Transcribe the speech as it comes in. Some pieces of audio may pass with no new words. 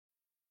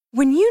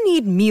When you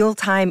need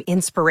mealtime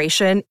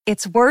inspiration,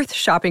 it's worth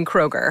shopping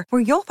Kroger,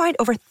 where you'll find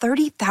over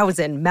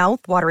 30,000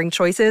 mouth-watering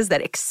choices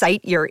that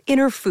excite your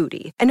inner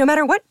foodie. And no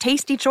matter what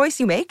tasty choice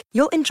you make,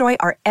 you'll enjoy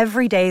our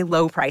everyday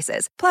low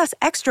prices, plus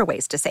extra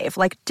ways to save,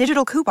 like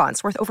digital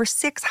coupons worth over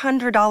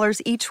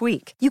 $600 each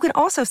week. You can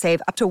also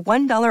save up to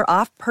 $1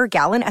 off per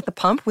gallon at the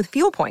pump with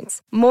fuel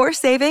points. More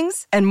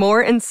savings and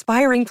more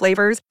inspiring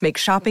flavors make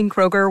shopping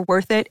Kroger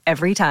worth it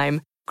every time.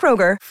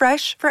 Kroger,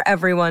 fresh for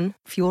everyone.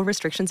 Fuel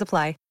restrictions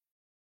apply.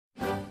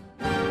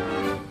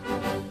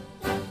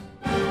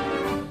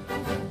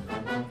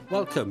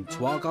 Welcome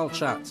to Argyle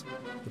Chat,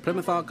 the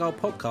Plymouth Argyle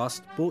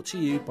podcast brought to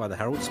you by the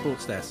Herald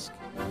Sports Desk.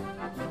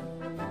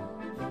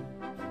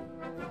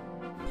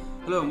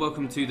 Hello and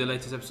welcome to the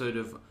latest episode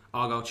of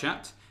Argyle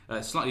Chat.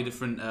 Slightly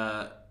different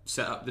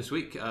setup this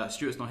week.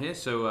 Stuart's not here,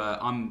 so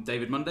I'm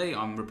David Monday.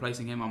 I'm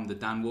replacing him. I'm the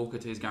Dan Walker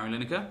to his Gary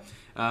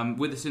Lineker.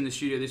 With us in the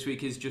studio this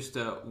week is just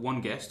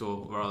one guest,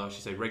 or rather I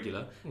should say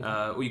regular,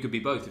 or you could be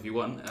both if you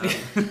want,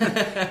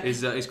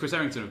 is Chris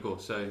Errington, of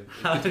course. So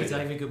hello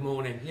David, good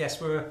morning. Yes,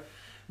 we're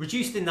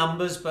reduced in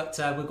numbers, but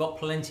we've got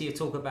plenty to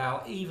talk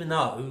about, even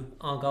though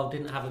Argyle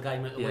didn't have a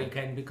game at the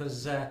weekend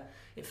because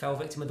it fell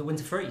victim of the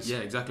winter freeze. Yeah,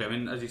 exactly. I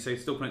mean, as you say,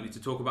 still plenty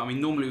to talk about. I mean,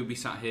 normally we'd be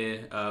sat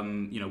here,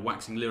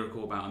 waxing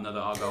lyrical about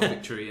another Argyle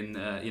victory in,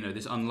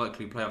 this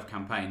unlikely playoff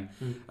campaign.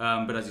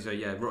 But as you say,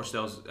 the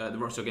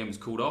Rochdale game was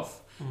called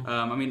off.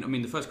 I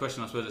mean, the first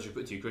question I suppose I should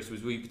put to you, Chris,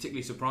 was: were you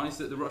particularly surprised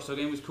that the Rochdale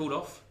game was called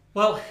off?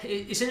 Well,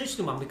 it's an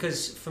interesting one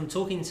because from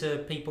talking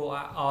to people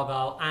at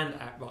Argyle and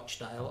at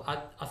Rochdale,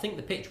 I think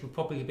the pitch would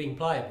probably have been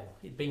playable.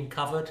 It'd been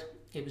covered.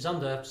 It was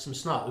under some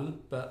snow,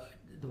 but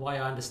the way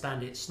I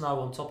understand it, snow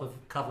on top of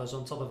covers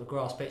on top of a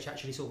grass pitch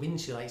actually sort of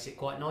insulates it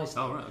quite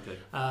nicely. Oh, right,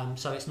 okay.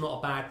 So it's not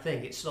a bad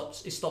thing. It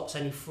stops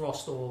any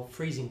frost or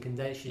freezing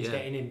conditions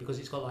getting in because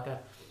it's got like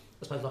a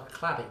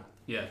cladding.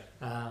 Yeah.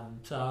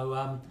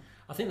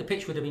 I think the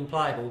pitch would have been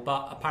playable,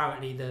 but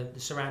apparently the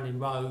surrounding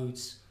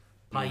roads,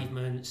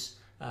 pavements,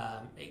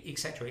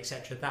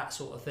 etc., that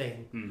sort of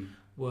thing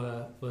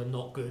were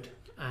not good.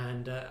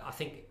 And I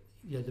think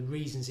the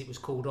reasons it was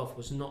called off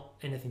was not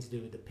anything to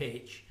do with the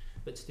pitch,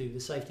 but to do with the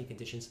safety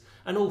conditions.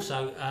 And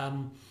also,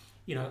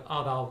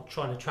 Argyle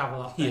trying to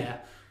travel up there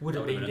would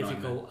have been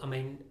difficult. I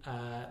mean,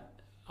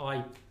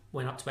 I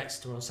went up to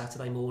Exeter on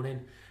Saturday morning,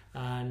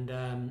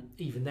 and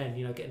even then,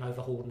 getting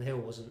over Horden Hill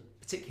wasn't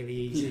particularly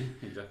easy.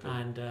 Yeah, exactly.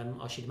 And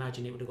I should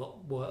imagine it would have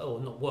got worse,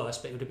 or not worse,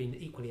 but it would have been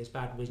equally as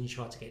bad when you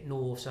tried to get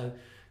north. So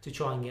to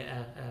try and get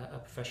a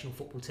professional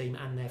football team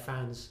and their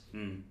fans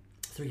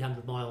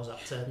 300 miles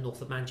up to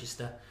north of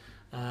Manchester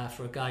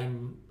for a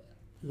game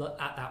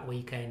at that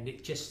weekend,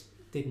 it just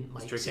didn't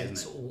make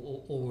sense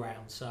all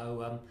round.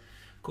 So,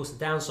 of course, the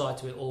downside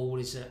to it all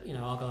is that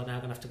Argyle are now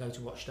going to have to go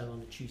to Rochdale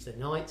on a Tuesday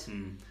night,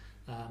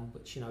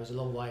 which is a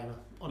long way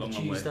on a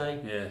Tuesday.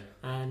 Yeah.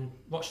 And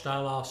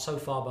Rochdale are so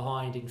far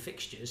behind in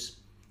fixtures.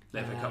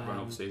 The FA Cup run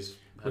obviously is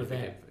with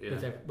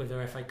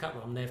their FA Cup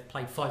run. They've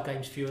played 5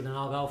 games fewer than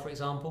Argyle, for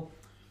example.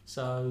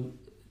 So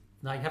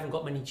they haven't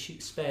got many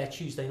spare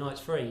Tuesday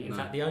nights free. In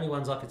fact, the only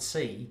ones I could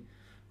see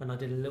when I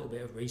did a little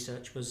bit of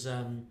research was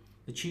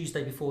the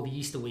Tuesday before the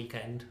Easter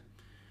weekend,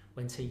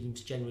 when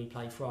teams generally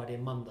play Friday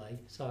and Monday.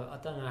 So I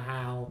don't know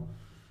how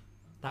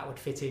that would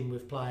fit in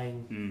with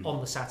playing on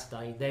the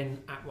Saturday,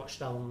 then at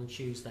Rochdale on the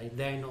Tuesday,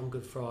 then on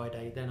Good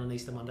Friday, then on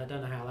Easter Monday. I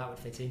don't know how that would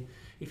fit in.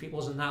 If it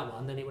wasn't that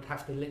one, then it would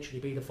have to literally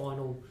be the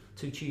final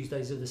 2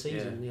 Tuesdays of the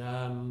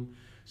season.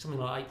 Something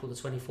like April the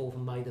 24th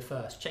and May the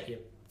 1st. Check your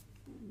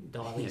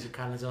diaries or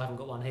calendars. I haven't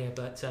got one here,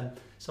 but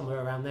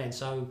somewhere around then.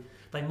 So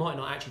they might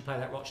not actually play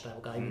that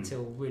Rochdale game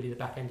until really the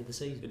back end of the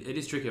season. It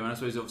is tricky. I mean, I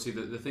suppose obviously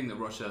the thing that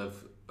Rochdale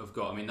have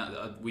got. I mean,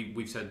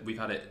 we've said we've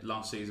had it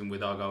last season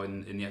with Argyle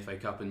in the FA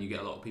Cup, and you get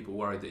a lot of people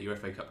worried that your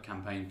FA Cup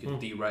campaign could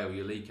derail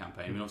your league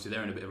campaign. I mean, obviously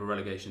they're in a bit of a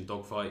relegation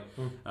dogfight.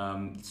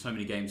 So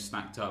many games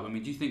stacked up. I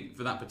mean, do you think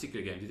for that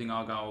particular game, do you think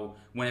Argyle,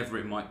 whenever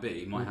it might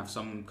be, might have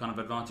some kind of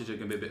advantage? They're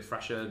going to be a bit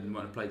fresher and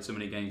might have played so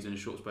many games in a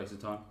short space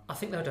of time. I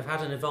think they would have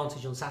had an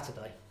advantage on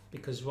Saturday,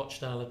 because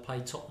Rochdale had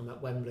played Tottenham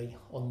at Wembley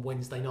on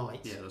Wednesday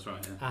night. Yeah, that's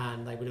right. Yeah.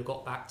 And they would have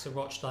got back to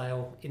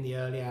Rochdale in the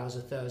early hours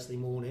of Thursday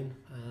morning.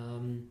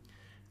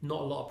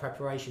 Not a lot of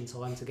preparation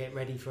time to get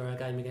ready for a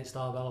game against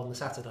Argyle on the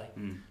Saturday.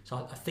 So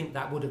I think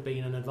that would have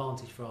been an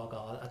advantage for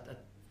Argyle.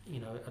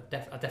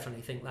 I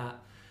definitely think that.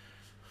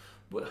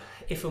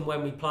 If and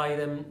when we play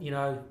them,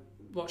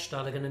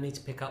 Rochdale are going to need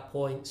to pick up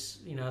points.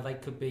 They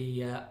could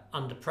be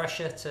under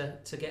pressure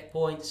to get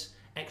points,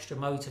 extra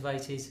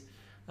motivated.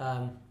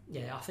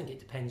 I think it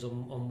depends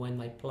on when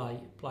they play.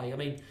 I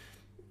mean,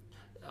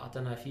 I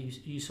don't know if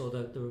you saw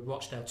the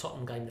Rochdale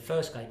Tottenham game, the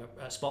first game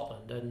at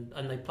Spotland,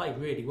 and they played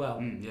really well.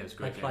 It was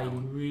great. They played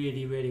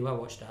really, really well,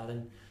 Rochdale,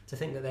 and to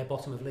think that they're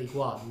bottom of League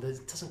One,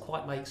 that doesn't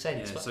quite make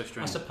sense. Yeah, it's so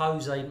strange. I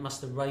suppose they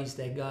must have raised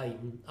their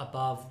game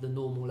above the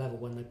normal level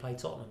when they played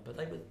Tottenham, but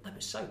they were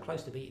so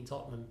close to beating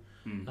Tottenham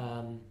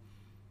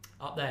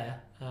up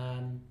there.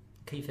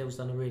 Keith Hill's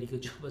done a really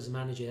good job as a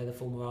manager, the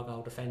former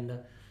Argyle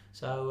defender.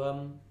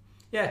 So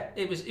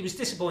it was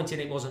disappointing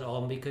it wasn't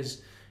on,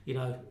 because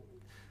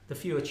the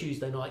fewer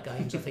Tuesday night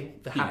games, I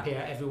think the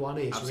happier everyone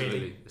is. Absolutely,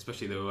 really,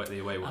 especially the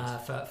away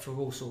ones for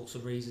all sorts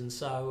of reasons.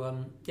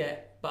 So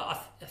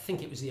but I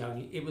think it was the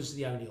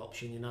only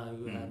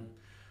option.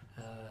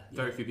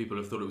 Very few people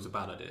have thought it was a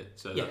bad idea,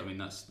 so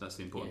that's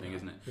the important thing,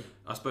 isn't it? Yeah.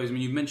 I suppose.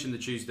 You mentioned the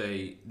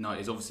Tuesday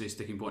night is obviously a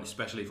sticking point,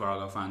 especially for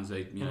Argyle fans.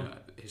 They,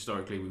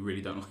 historically, we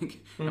really don't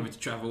like having to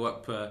travel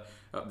up the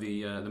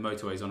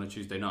motorways on a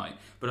Tuesday night.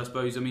 But I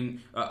suppose, I'm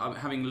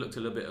having looked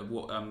a little bit at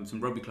what some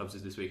rugby clubs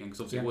did this weekend,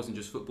 because obviously it wasn't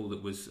just football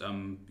that was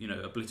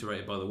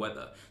obliterated by the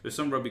weather. There's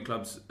some rugby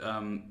clubs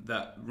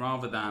that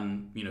rather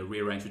than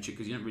rearrange for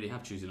because you don't really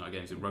have Tuesday night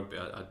games in rugby.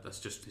 That's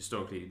just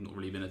historically not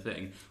really been a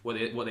thing. What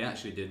they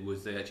actually did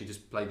was they actually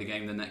just played the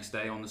game the next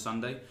day on the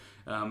Sunday.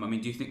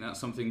 Do you think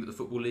that's something that the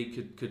Football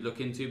League could look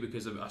into?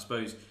 Because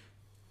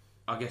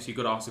I guess you've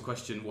got to ask the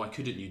question, why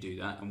couldn't you do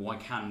that, and why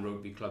can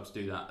rugby clubs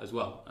do that as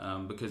well?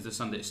 Because the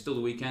Sunday is still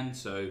the weekend,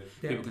 so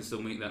people can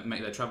still make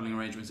their travelling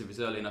arrangements if it's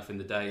early enough in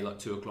the day, like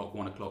 2 o'clock,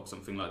 1 o'clock,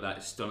 something like that.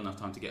 It's still enough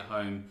time to get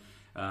home.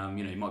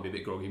 You might be a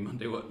bit groggy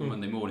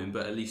Monday morning,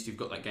 but at least you've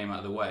got that game out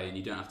of the way, and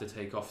you don't have to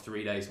take off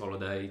 3 days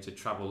holiday to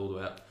travel all the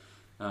way up.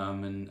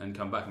 And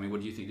come back. What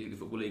do you think the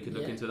Football League could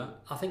look into that?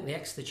 I think the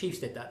Exeter Chiefs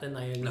did that, didn't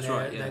they? That's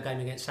right. Their game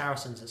against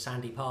Saracens at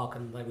Sandy Park,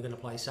 and they were going to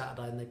play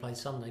Saturday, and they played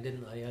Sunday,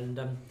 didn't they? And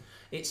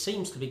it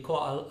seems to be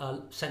quite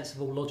a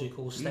sensible,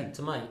 logical step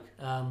to make,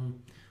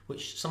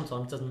 which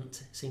sometimes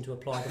doesn't seem to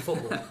apply to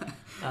football.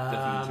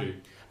 Definitely true.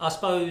 I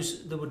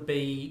suppose there would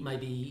be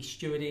maybe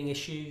stewarding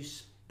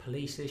issues,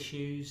 police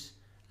issues,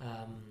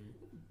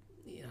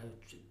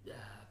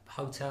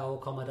 hotel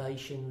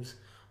accommodations,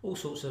 all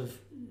sorts of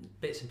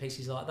bits and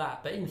pieces like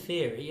that. But in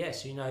theory,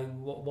 yes,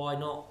 why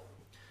not?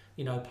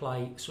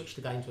 Switch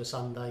the game to a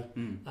Sunday.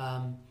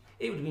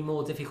 It would be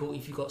more difficult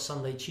if you've got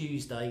Sunday,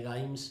 Tuesday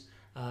games,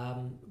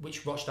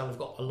 which Rochdale have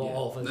got a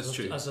lot of,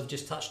 as I've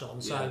just touched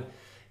on. So,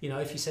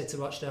 if you said to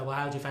Rochdale, well,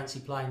 how do you fancy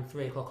playing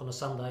 3 o'clock on a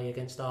Sunday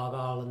against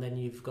Argyle, and then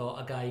you've got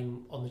a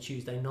game on the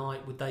Tuesday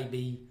night, would they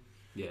be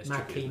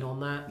mad keen on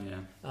that?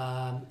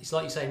 Yeah. It's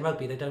like you say in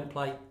rugby, they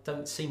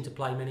don't seem to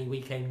play many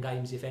weekend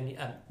games, if any,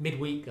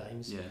 midweek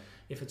games,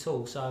 if at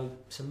all. So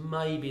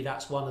maybe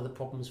that's one of the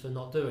problems for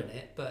not doing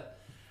it. But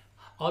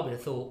I would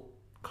have thought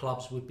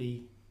clubs would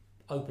be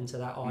open to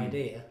that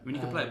idea. You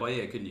could play it by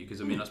ear, couldn't you?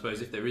 Because I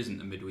suppose if there isn't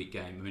a midweek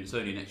game, it's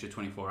only an extra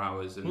 24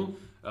 hours, and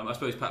I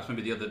suppose perhaps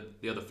maybe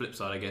the other flip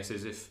side, I guess,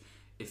 is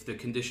if the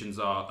conditions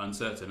are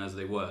uncertain as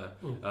they were,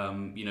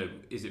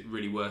 is it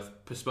really worth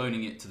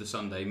postponing it to the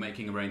Sunday,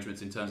 making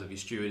arrangements in terms of your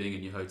stewarding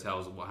and your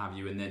hotels and what have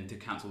you, and then to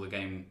cancel the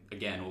game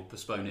again or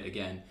postpone it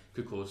again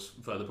could cause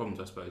further problems,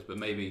 I suppose. But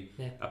maybe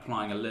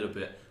applying a little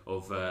bit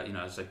of, as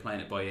I say, playing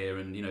it by ear,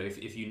 and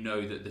if you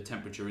know that the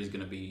temperature is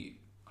going to be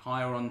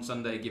higher on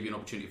Sunday, give you an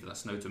opportunity for that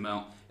snow to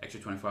melt,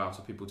 extra 24 hours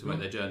for people to make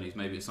their journeys.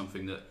 Maybe it's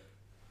something that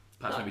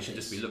perhaps should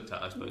just be looked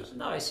at, I suppose.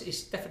 No,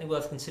 it's definitely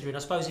worth considering. I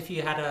suppose if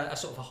you had a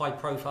sort of a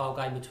high-profile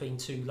game between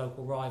two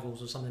local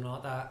rivals or something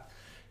like that,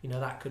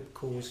 that could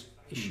cause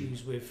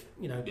issues with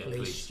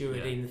police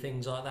stewarding and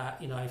things like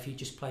that. If you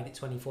just played it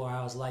 24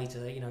 hours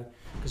later,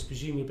 because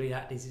presumably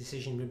that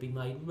decision would be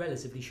made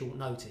relatively short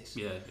notice.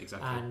 Yeah,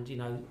 exactly. And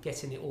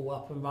getting it all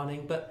up and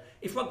running. But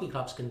if rugby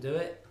clubs can do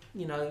it,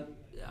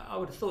 I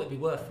would have thought it'd be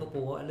worth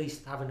football at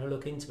least having a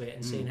look into it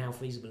and seeing how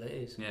feasible it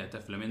is. Yeah,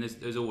 definitely.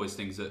 There's always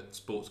things that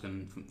sports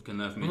can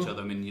learn from each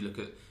other. You look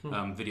at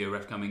video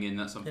ref coming in.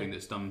 That's something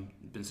that's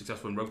been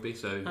successful in rugby.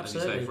 So absolutely. As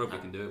you say, if rugby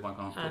can do it, why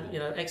can't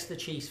football? And Exeter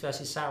Chiefs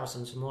versus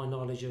Saracens, from my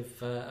knowledge of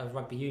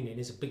rugby union,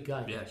 is a big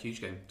game. Yeah, huge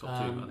game, top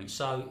two, I think.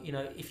 So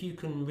if you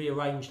can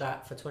rearrange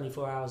that for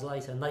 24 hours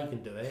later and they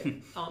can do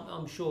it,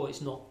 I'm sure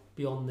it's not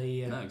beyond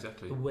the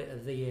width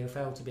of the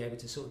EFL to be able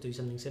to sort of do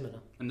something similar.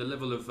 And the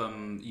level of I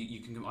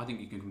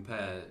think you can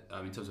compare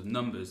in terms of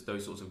numbers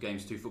those sorts of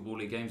games to Football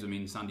League games.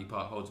 Sandy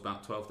Park holds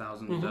about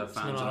 12,000 fans,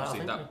 and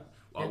obviously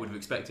I would have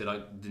expected. I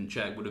didn't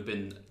check. Would have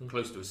been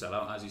close to a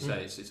sellout, as you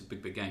say. It's a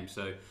big game.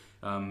 So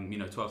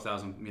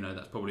 12,000.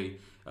 That's probably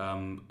a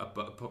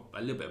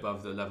little bit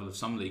above the level of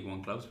some League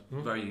One clubs.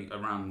 Very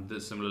around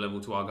the similar level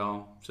to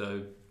Argyle.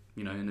 So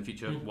in the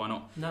future, why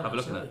not have a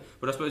look at that?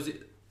 But I suppose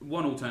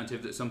one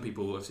alternative that some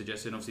people have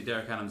suggested, obviously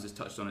Derek Adams has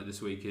touched on it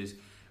this week, is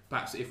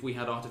perhaps if we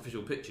had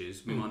artificial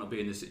pitches, we might not be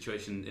in this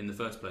situation in the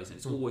first place. And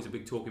it's always a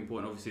big talking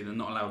point. Obviously, they're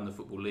not allowed in the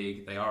Football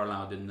League. They are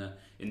allowed in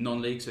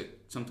non-league, so it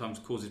sometimes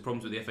causes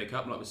problems with the FA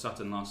Cup, like with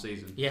Sutton last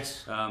season.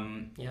 Yes.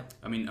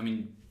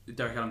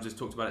 Derek Adams has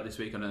talked about it this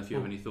week. I don't know if you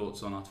have any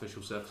thoughts on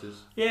artificial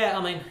surfaces. Yeah,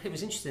 it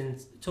was interesting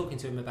talking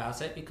to him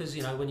about it because,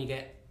 when you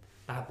get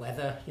bad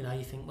weather, you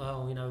think,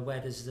 well,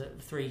 where does the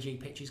 3G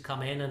pitches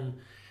come in? And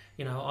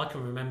I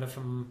can remember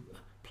from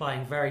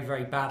playing very,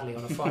 very badly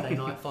on a Friday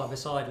night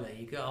five-a-side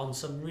league on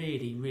some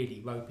really,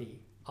 really ropey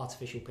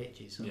artificial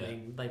pitches.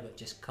 They were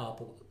just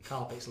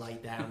carpets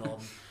laid down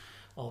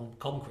on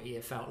concrete,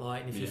 it felt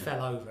like, and if you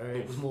fell over,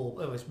 it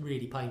was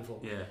really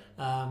painful. Yeah.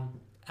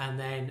 And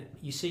then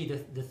you see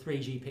the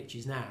 3G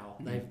pitches now.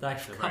 They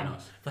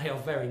are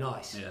very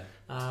nice. Yeah.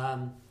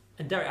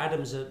 And Derek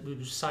Adams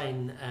was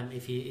saying,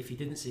 if you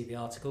didn't see the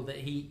article, that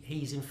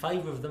he's in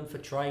favour of them for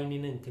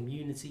training and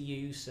community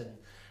use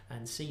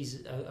and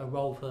sees a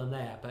role for them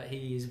there, but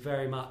he is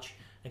very much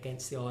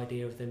against the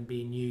idea of them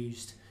being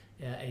used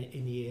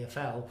in the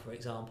EFL, for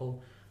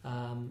example,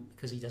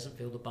 because he doesn't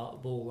feel the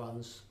ball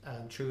runs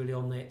truly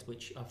on it,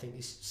 which I think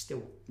is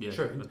still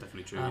true. That's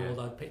definitely true.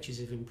 Although pitches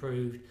have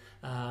improved,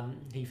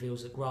 he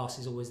feels that grass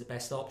is always the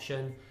best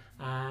option.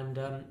 And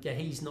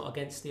he's not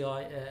against the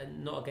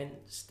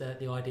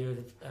idea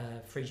of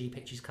 3G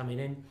pitches coming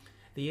in.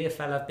 The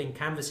EFL have been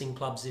canvassing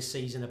clubs this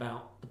season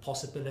about the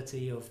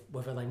possibility of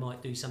whether they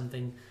might do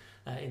something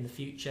in the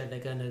future. They're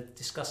going to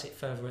discuss it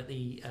further at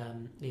the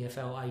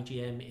EFL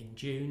AGM in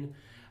June.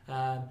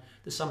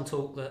 There's some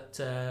talk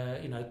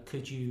that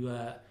could you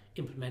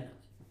implement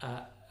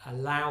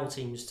allow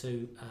teams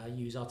to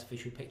use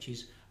artificial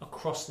pitches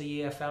across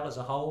the EFL as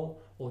a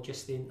whole, or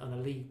just on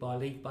a league by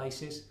league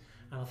basis.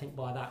 And I think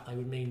by that they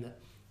would mean that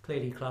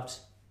clearly clubs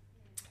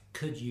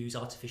could use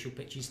artificial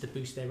pitches to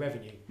boost their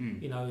revenue.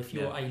 If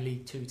you're a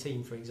League 2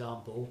 team, for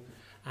example,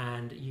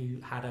 and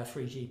you had a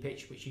 3G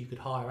pitch which you could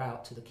hire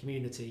out to the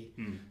community,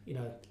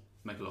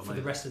 make a lot of for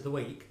money the rest of the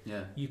week,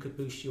 you could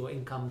boost your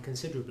income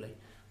considerably.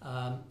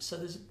 So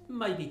there's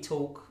maybe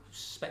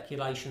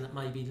speculation that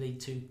maybe League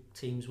 2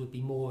 teams would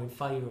be more in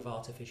favour of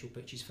artificial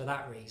pitches for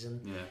that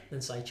reason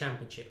than, say,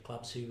 Championship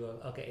clubs who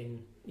are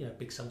getting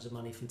big sums of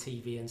money from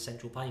TV and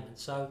central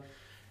payments. So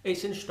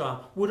it's interesting.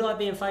 Would I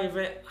be in favour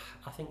of it?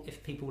 I think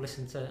if people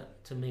listen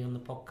to me on the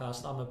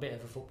podcast, I'm a bit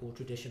of a football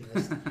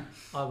traditionalist.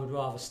 I would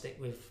rather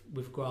stick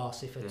with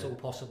grass if at all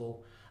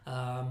possible.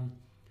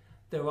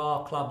 There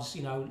are clubs,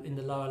 in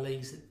the lower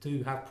leagues that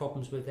do have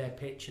problems with their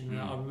pitch and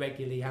are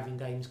regularly having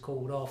games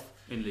called off.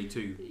 In League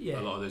 2, a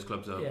lot of those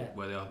clubs are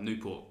where they are.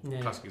 Newport,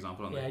 classic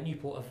example, aren't they? Yeah,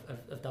 Newport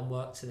have done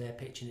work to their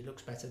pitch and it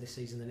looks better this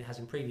season than it has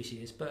in previous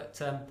years.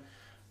 But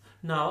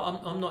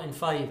no, I'm not in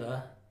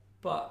favour.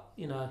 But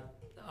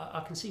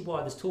I can see why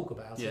there's talk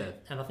about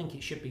it, and I think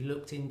it should be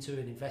looked into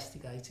and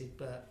investigated.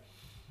 But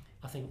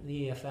I think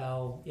the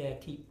EFL,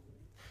 keep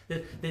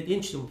the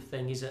interesting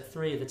thing is that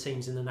 3 of the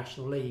teams in the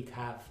National League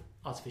have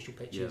artificial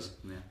pitches,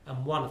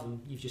 and one of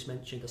them you've just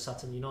mentioned,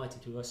 Sutton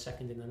United, who are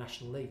second in the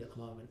National League at the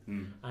moment.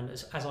 And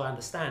as I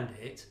understand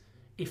it,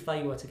 if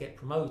they were to get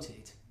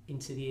promoted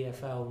into the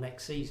EFL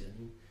next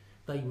season,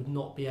 they would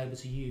not be able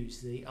to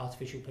use the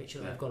artificial pitch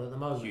that they've got at the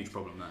moment. Huge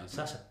problem, that is. So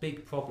that's a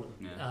big problem.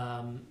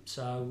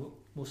 So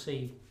we'll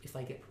see if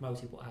they get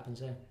promoted what happens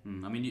there.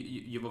 I mean,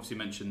 you've obviously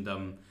mentioned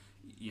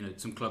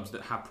some clubs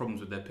that have problems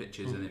with their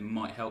pitches and it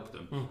might help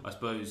them. I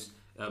suppose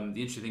the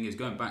interesting thing is,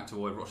 going back to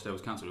why Rochdale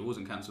was cancelled, it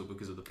wasn't cancelled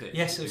because of the pitch.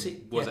 Yes,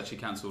 it was actually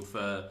cancelled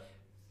for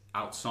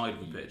outside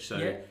of the pitch.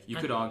 So you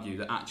could argue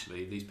that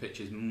actually these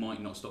pitches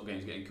might not stop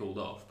games getting called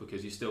off,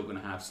 because you're still going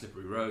to have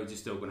slippery roads, you're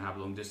still going to have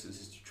long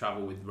distances to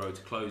travel with roads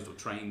closed or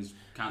trains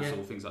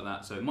cancelled, things like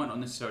that. So it might not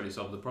necessarily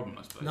solve the problem,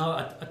 I suppose. No,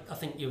 I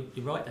think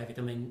you're right, David.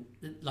 I mean,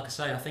 like I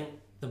say, I think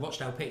the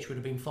Rochdale pitch would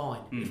have been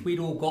fine. If we'd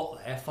all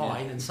got there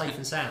fine and safe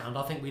and sound,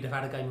 I think we'd have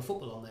had a game of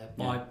football on there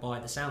by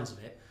the sounds of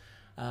it.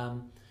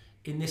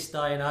 In this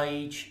day and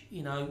age,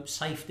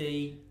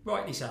 safety,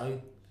 rightly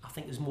so, I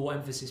think there's more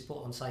emphasis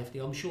put on safety.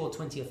 I'm sure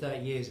 20 or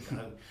 30 years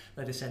ago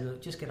they'd have said,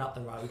 look, just get up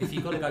the road. If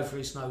you've got to go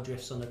through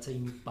snowdrifts on a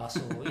team bus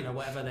or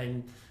whatever,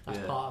 then that's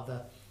part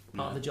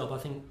of the job. I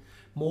think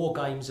more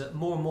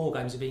and more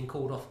games are being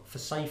called off for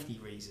safety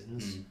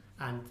reasons,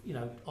 and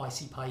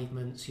icy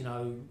pavements,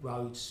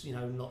 roads,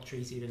 not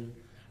treated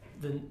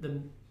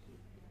than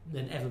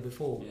ever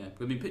before. Yeah,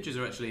 I mean, pitches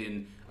are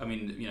actually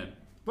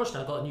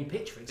Rochdale got a new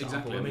pitch, for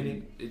example.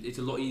 Exactly. It's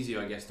a lot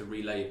easier, I guess, to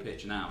relay a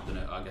pitch now than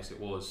I guess it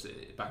was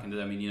back in the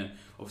day. I mean,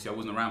 obviously I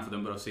wasn't around for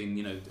them, but I've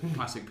seen,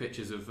 classic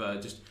pictures of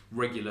just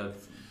regular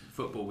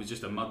football with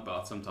just a mud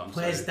bath sometimes.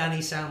 Where's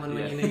Danny Salmon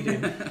when you need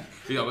him?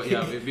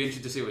 It'd be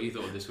interesting to see what you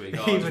thought of this week.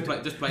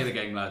 Just play the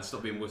game, lads.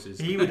 Stop being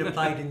wusses. He would have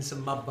played in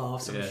some mud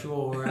baths, I'm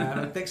sure.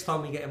 Next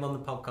time we get him on the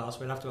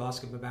podcast, we'll have to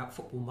ask him about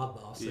football mud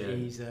baths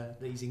that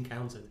he's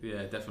encountered.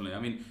 Yeah, definitely.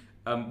 I mean,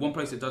 one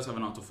place that does have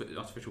an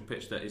artificial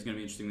pitch that is going to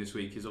be interesting this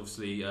week is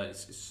obviously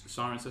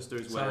Cirencester,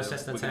 is where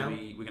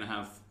we're going to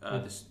have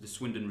the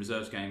Swindon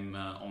Reserves game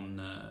on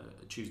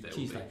Tuesday.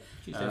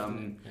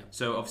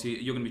 So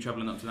obviously you're going to be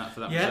travelling up to that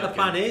for that. Yeah, the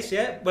plan is,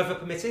 weather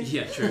permitting.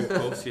 Yeah, true,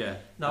 of course, yeah.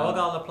 No,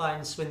 Argyle are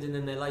playing Swindon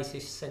in their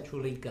latest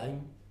Central League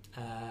game.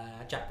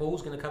 Jack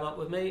Ball's going to come up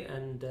with me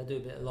and do a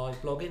bit of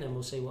live blogging, and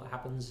we'll see what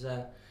happens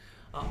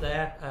up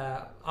there.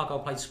 Argyle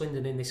played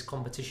Swindon in this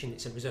competition.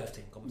 It's a reserve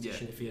team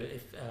competition,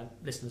 if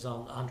listeners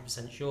aren't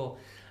 100% sure.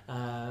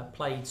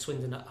 Played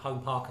Swindon at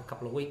Home Park a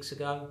couple of weeks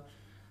ago.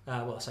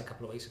 I say a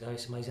couple of weeks ago,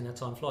 it's amazing how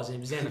time flies. It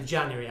was the end of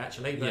January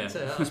actually, but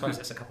I suppose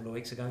that's a couple of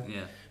weeks ago.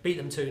 Beat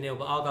them 2-0,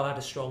 but Argyle had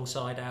a strong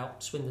side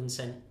out. Swindon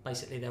sent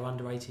basically their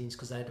under-18s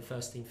because they had the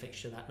first team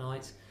fixture that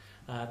night.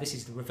 This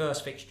is the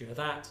reverse fixture of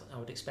that. I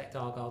would expect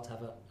Argyle to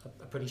have a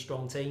pretty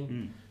strong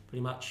team,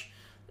 pretty much.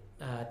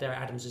 Derek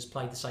Adams has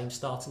played the same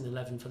starting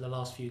 11 for the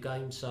last few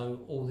games,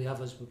 so all the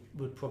others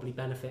would probably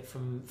benefit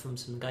from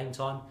some game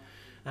time.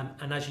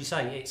 And as you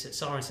say, it's at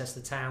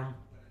Cirencester Town.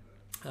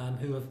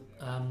 who have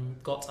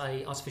got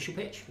a artificial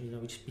pitch. You know,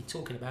 we just be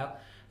talking about.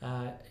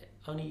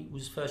 Only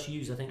was first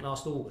used, I think,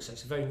 last August, so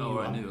it's a very new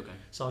one. New, okay.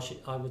 So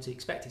I would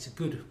expect it's a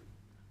good.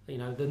 You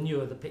know, the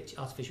newer the pitch,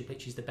 artificial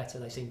pitches, the better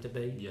they seem to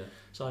be. Yeah.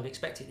 So I'd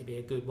expect it to be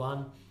a good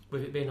one.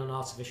 With it being an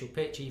artificial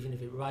pitch, even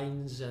if it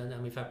rains, and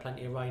we've had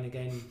plenty of rain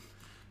again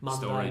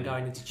Monday and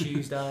going into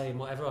Tuesday and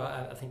whatever,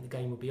 I think the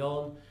game will be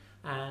on.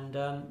 And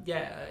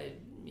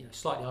you know,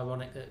 slightly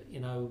ironic that,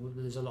 you know,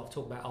 there's a lot of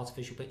talk about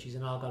artificial pitches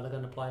and Argyle are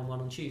going to play in one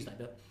on Tuesday,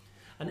 but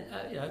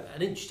you know,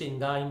 an interesting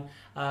game.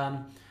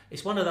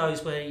 It's one of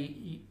those where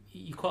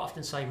you quite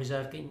often say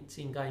reserve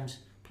team games,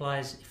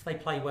 players, if they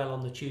play well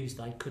on the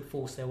Tuesday, could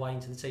force their way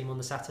into the team on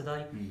the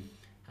Saturday.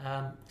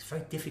 It's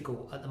very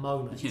difficult at the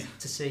moment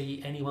to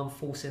see anyone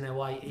forcing their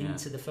way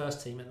into the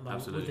first team at the moment.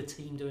 Absolutely. With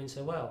the team doing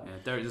so well. Yeah,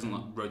 Derek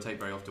doesn't rotate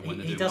very often when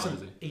they're doing well,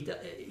 does he?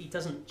 He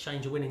doesn't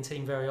change a winning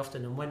team very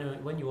often, and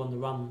when you're on the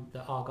run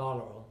that Argyle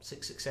are on,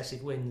 6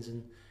 successive wins,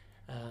 and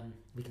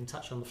we can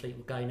touch on the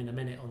Fleetwood game in a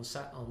minute on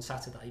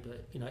Saturday,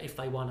 but you know, if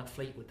they won at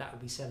Fleetwood, that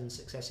would be 7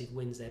 successive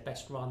wins, their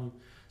best run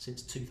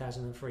since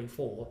 2003-04.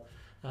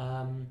 We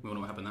all know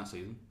what happened that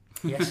season.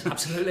 Yes,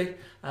 absolutely.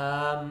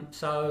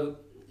 So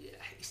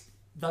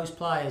those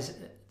players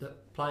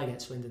that play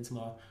against Swindon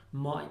tomorrow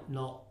might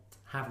not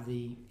have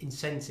the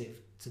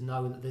incentive to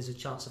know that there's a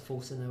chance of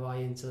forcing their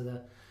way into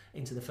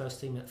the first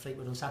team at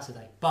Fleetwood on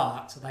Saturday,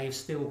 but they've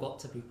still got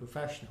to be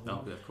professional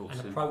and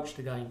approach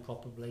the game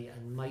properly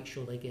and make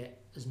sure they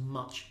get as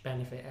much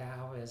benefit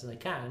out as they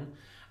can,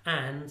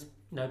 and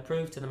you know,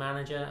 prove to the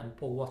manager and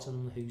Paul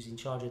Watton, who's in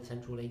charge of the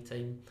Central League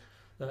team,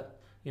 that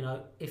you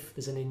know, if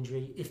there's an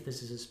injury, if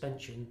there's a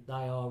suspension, they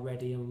are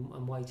ready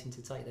and waiting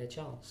to take their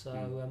chance.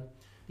 So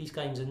these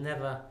games are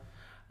never.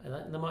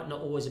 They might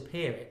not always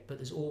appear it, but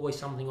there's always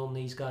something on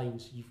these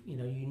games.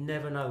 You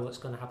never know what's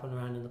going to happen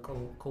around in the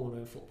corner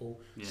in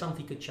football. Yeah.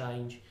 Something could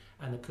change,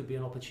 and there could be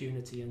an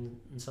opportunity, and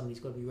somebody's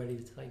got to be ready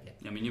to take it.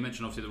 I mean, you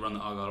mentioned obviously the run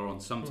that Argyle are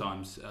on.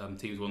 Sometimes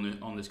teams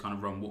on this kind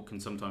of run, what can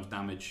sometimes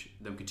damage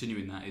them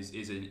continuing that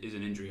is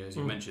an injury, as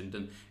you mentioned.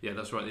 And yeah,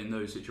 that's right. In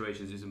those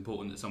situations, it's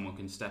important that someone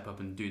can step up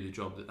and do the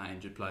job that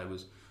injured player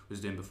was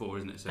doing before,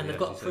 isn't it? So, and they've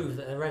got to prove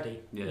that they're ready.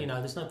 Yeah. You know,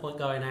 there's no point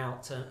going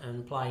out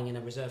and playing in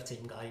a reserve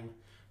team game,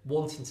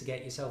 wanting to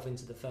get yourself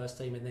into the first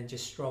team and then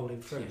just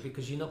strolling through,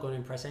 because you're not going to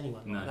impress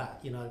anyone like that,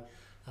 you know.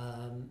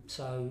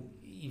 So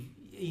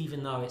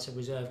even though it's a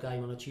reserve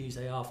game on a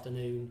Tuesday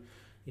afternoon,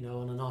 you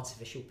know, on an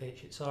artificial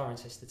pitch at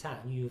Cirencester Town,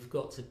 you've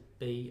got to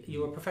be.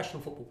 You're a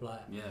professional football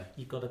player. Yeah.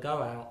 You've got to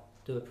go out,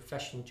 do a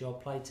professional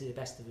job, play to the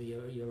best of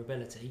your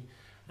ability,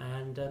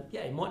 and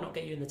it might not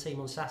get you in the team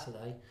on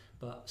Saturday,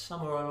 but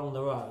somewhere along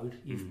the road,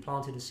 you've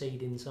planted a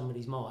seed in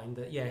somebody's mind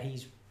that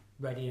he's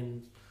ready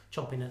and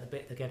chomping at the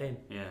bit to get in.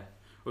 Yeah.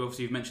 Well,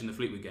 obviously you've mentioned the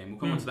Fleetwood game. We'll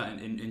come on to that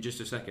in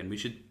just a second. We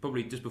should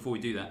probably, just before we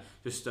do that,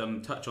 just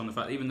touch on the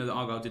fact that even though the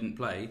Argyle didn't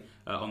play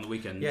on the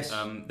weekend,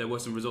 there were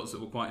some results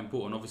that were quite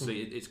important.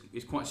 Obviously,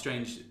 it's quite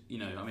strange, you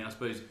know, I mean, I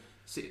suppose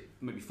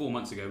maybe 4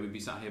 months ago we'd be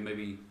sat here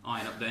maybe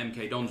eyeing up the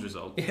MK Dons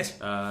result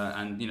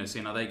and, you know,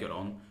 seeing how they got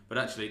on. But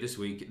actually this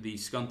week, the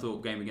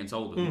Scunthorpe game against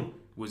Oldham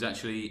was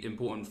actually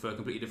important for a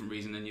completely different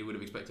reason than you would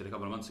have expected a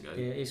couple of months ago.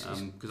 Yeah,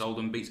 because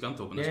Oldham beat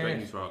Scunthorpe, and that's great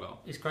news for Argyle.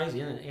 It's crazy,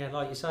 isn't it? Yeah,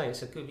 like you say,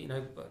 it's a good, you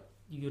know,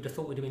 you would have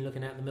thought we'd have been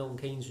looking at the Milton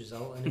Keynes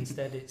result, and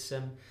instead it's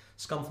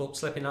Scunthorpe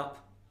slipping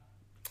up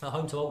at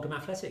home to Oldham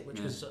Athletic, which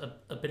was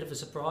a bit of a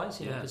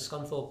surprise, you know, because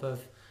Scunthorpe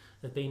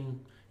have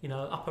been, you know,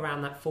 up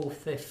around that 4th,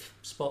 5th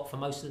spot for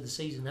most of the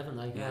season, haven't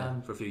they?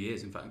 Yeah, for a few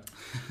years, in fact.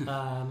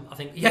 I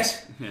think,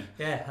 yes.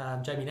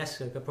 Jamie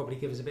Nesker could probably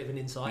give us a bit of an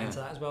insight into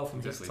that as well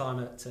from his time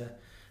at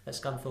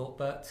Scunthorpe.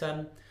 But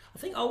I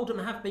think Oldham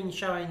have been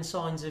showing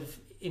signs of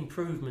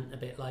improvement a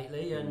bit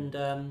lately, and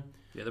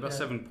they're about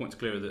 7 points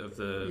clear of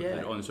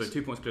the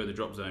 2 points clear of the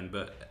drop zone,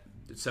 but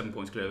 7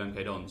 points clear of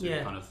MK Dons.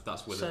 Yeah, kind of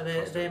that's where. So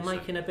they're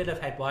making a bit of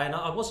headway, and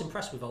I was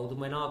impressed with Oldham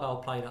when Argyle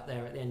played up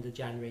there at the end of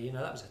January. You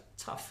know, that was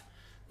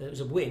it was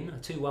a win, a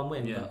 2-1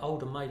 win, but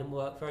Oldham made them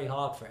work very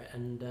hard for it,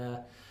 and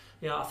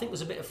I think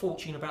there's a bit of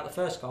fortune about the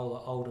first goal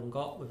that Oldham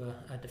got with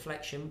a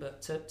deflection,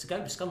 but to go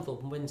to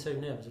Scunthorpe and win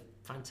 2-0 was a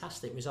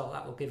fantastic result.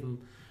 That will give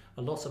them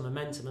a lot of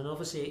momentum, and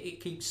obviously it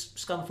keeps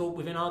Scunthorpe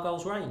within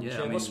Argyle's range. Yeah,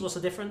 so what's the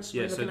difference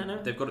we're looking at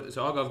now? They've got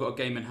Argyle've got a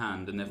game in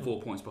hand, and they're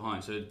 4 points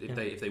behind. So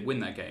if they win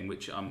that game,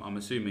 which I'm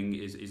assuming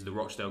is the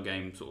Rochdale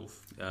game, sort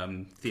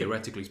of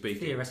theoretically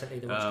speaking, the Rochdale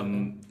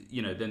game.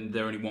 You know, then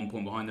they're only 1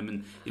 point behind them,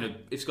 and you know,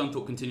 if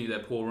Scunthorpe continue their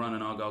poor run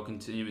and Argyle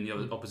continue in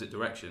the opposite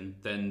direction,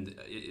 then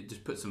it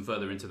just puts them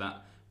further into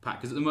that pack.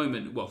 Because at the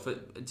moment,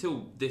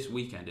 until this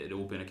weekend, it had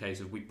all been a case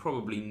of we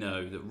probably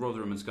know that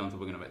Rotherham and Scunthorpe are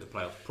going to make the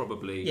playoffs.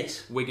 Probably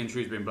Wigan,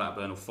 Shrewsbury and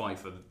Blackburn will fight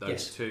for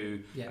those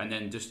two. Yeah. And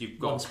then just you've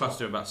got a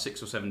cluster of about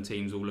 6 or 7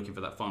 teams all looking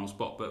for that final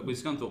spot. But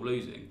with Scunthorpe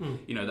losing,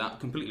 you know,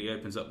 that completely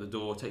opens up the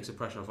door, takes the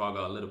pressure off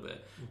Argyle a little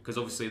bit. Because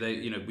obviously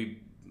we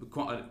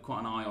quite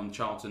an eye on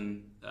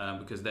Charlton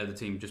because they're the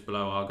team just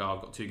below Argyle.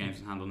 Got 2 games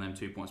in hand on them,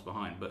 2 points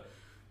behind. But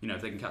you know,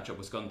 if they can catch up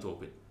with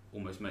Scunthorpe,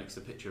 almost makes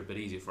the picture a bit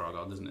easier for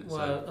Argyle, doesn't it?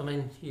 Well, I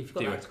mean, you've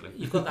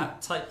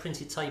got that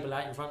printed table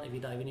out in front of you,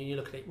 David, and you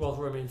look at it.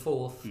 Rotherham in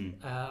fourth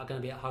are going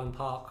to be at Home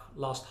Park,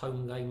 last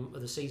home game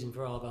of the season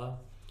for Argyle.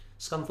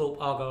 Scunthorpe,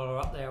 Argyle are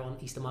up there on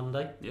Easter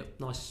Monday. Yep.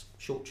 Nice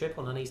short trip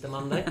on an Easter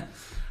Monday.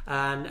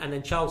 and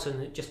then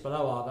Charlton, just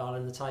below Argyle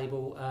in the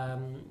table,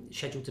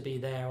 scheduled to be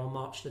there on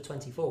March the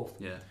 24th.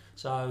 Yeah.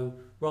 So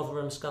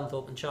Rotherham,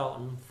 Scunthorpe and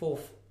Charlton,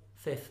 4th,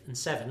 5th and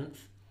 7th.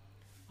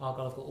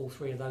 Argyle have got all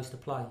three of those to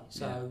play.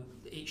 So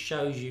it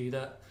shows you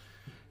that,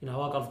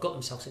 Argyle have got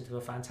themselves into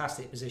a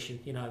fantastic position.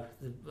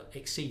 They've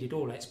exceeded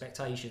all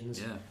expectations.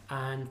 Yeah.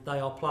 And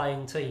they are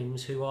playing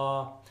teams who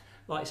are,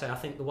 like I say, I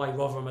think the way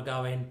Rotherham are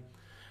going,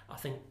 I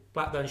think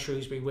Blackburn,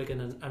 Shrewsbury, Wigan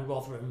and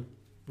Rotherham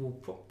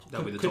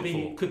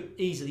could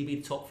easily be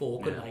the top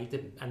four, couldn't they?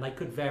 And they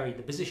could vary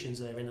the positions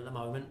they're in at the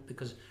moment,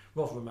 because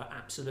Rotherham are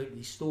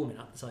absolutely storming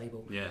up the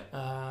table.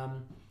 Yeah.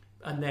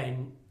 And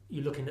then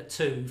you're looking at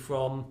two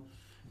from,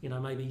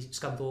 maybe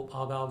Scunthorpe,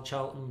 Argyle,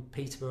 Charlton,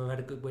 Peterborough had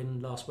a good win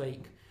last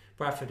week.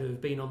 Bradford, who have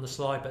been on the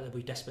slide, but they'll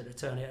be desperate to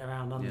turn it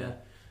around under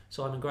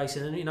Simon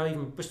Grayson, and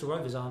even Bristol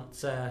Rovers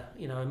aren't a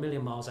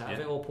million miles out of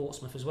it, or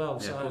Portsmouth as well.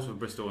 Yeah, so Portsmouth,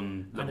 Bristol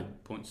on level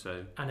points.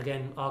 So, and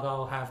again,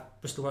 Argyle have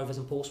Bristol Rovers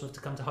and Portsmouth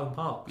to come to Home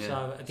Park. Yeah.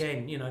 So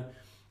again,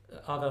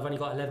 Argyle have only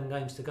got 11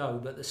 games to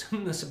go, but there's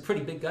some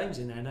pretty big games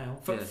in there now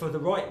for the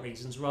right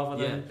reasons, rather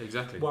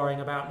than worrying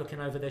about looking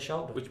over their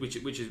shoulder. Which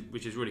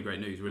is really great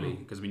news, really,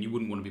 because you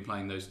wouldn't want to be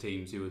playing those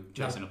teams who are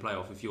chasing a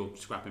playoff if you're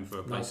scrapping for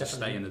a place to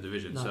stay in the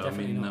division. No,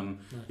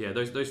 so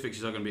those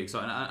fixtures are going to be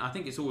exciting. I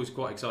think it's always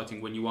quite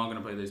exciting when you are going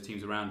to play those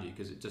teams around you,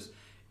 because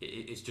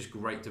it's just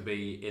great to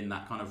be in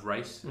that kind of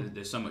race.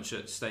 There's so much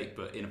at stake,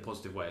 but in a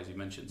positive way, as you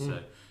mentioned.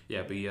 So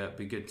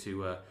be good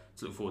to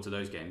look forward to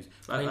those games.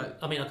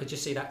 I mean, I could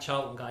just see that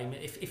Charlton game,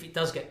 if it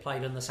does get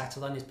played on the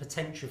Saturday, there's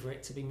potential for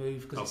it to be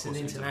moved, because it's an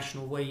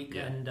international week,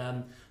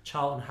 and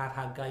Charlton have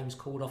had games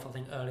called off, I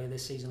think, earlier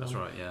this season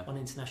on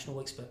international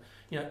weeks. But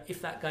if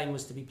that game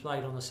was to be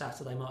played on the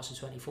Saturday, March the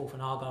 24th,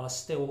 and Argyle are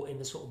still in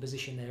the sort of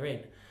position they're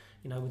in,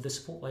 with the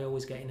support they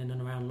always get in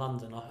and around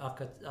London, I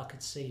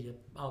could see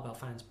the Argyle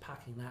fans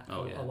packing that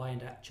away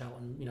and at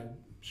Charlton,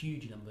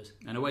 huge numbers.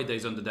 And away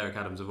days under Derek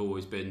Adams have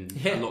always been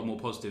a lot more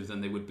positive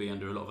than they would be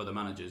under a lot of other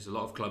managers. A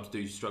lot of clubs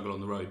do struggle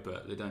on the road,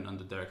 but they don't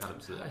under Derek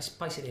Adams. It's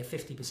basically a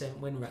 50%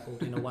 win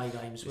record in away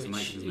games, which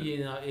amazing,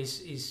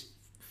 is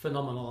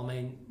phenomenal. I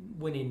mean,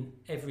 winning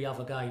every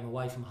other game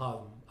away from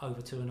home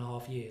over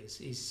 2.5 years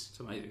is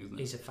amazing, isn't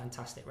it? Is a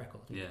fantastic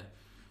record. Yeah.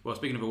 Well,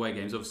 speaking of away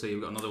games, obviously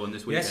we've got another one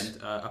this weekend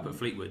up at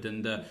Fleetwood,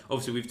 and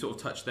obviously we've sort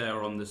of touched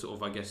there on the sort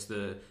of, I guess,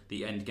 the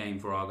end game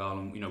for Argyle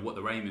and what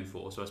they're aiming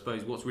for. So I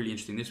suppose what's really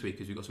interesting this week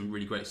is we've got some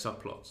really great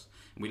subplots,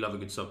 and we love a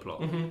good subplot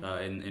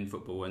in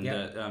football. And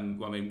I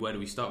mean, where do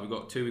we start? We've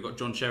got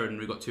John Sheridan,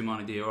 we've got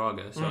Toumani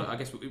Diarra. So I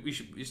guess we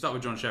should start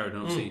with John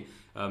Sheridan, obviously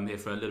here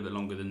for a little bit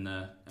longer than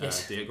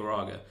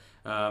Diarra.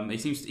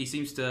 He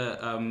seems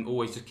to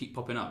always just keep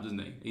popping up, doesn't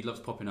he? He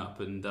loves popping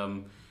up, and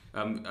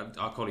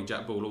our colleague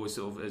Jack Ball always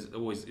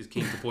is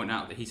keen to point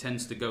out that he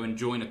tends to go and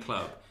join a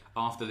club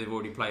after they've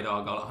already played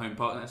Argyle at Home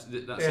Park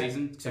that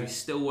season. So he's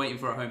still waiting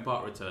for a Home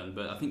Park return.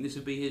 But I think this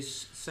would be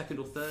his second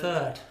or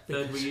third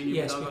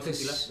reunion with Argyle since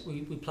he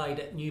left. We played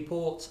at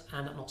Newport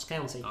and at Notts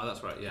County. Oh,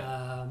 that's right,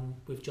 yeah.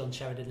 With John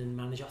Sheridan in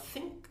manager. I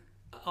think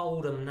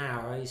Oldham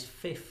now are his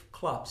 5th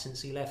club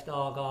since he left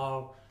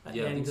Argyle at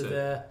the end of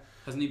the...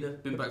 Hasn't he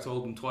been back to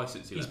Oldham twice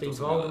since he left? He's been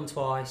to Oldham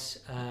twice,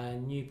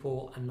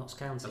 Newport and Notts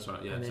County. That's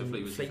right, yeah. And so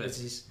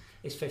Fleetwood's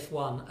his 5th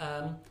one.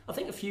 I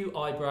think a few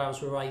eyebrows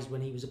were raised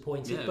when he was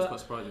appointed. Yeah, it was quite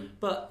surprising.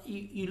 But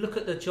you look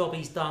at the job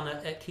he's done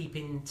at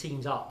keeping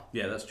teams up.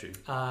 Yeah, that's true.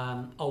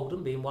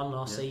 Oldham being one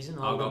last season.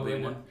 Argyle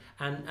being one.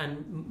 And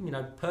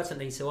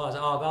pertinently to us,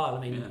 Argyle, I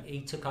mean,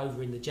 he took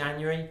over in the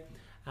January,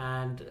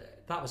 and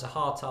that was a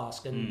hard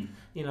task. And,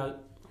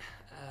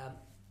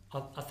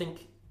 I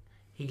think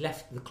he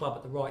left the club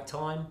at the right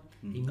time.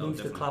 He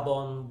moved the club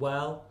on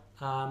well.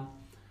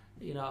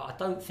 I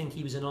don't think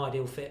he was an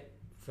ideal fit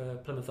for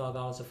Plymouth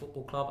Argyle as a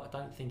football club. I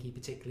don't think he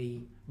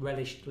particularly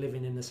relished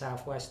living in the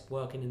southwest,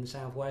 working in the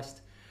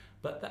southwest.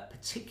 But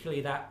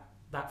particularly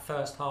that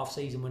first half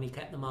season when he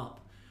kept them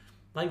up,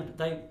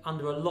 they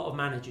under a lot of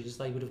managers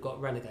they would have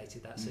got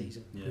relegated that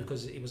season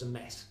because it was a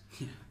mess.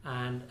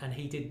 And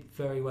he did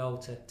very well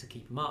to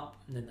keep them up.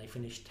 And then they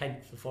finished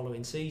 10th the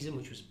following season,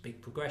 which was a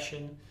big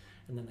progression.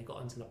 And then they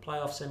got into the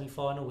playoff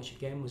semi-final, which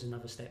again was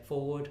another step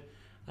forward.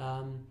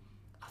 I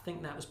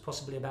think that was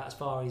possibly about as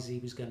far as he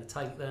was going to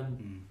take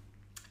them.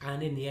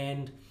 And in the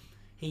end,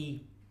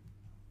 he,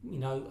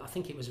 I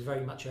think it was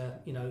very much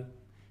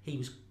he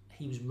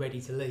was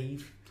ready to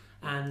leave,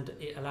 and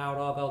it allowed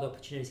Argyle the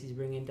opportunity to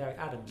bring in Derek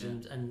Adams.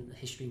 And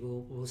history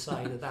will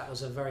say that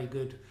was a very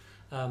good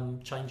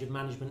change of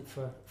management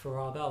for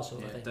Argyle,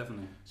 sort of thing.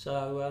 Definitely.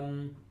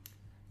 So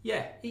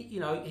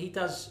he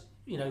does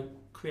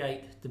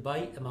create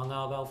debate among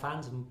Argyle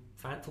fans and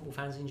football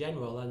fans in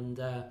general, and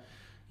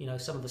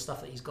some of the stuff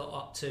that he's got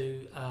up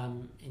to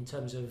in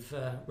terms of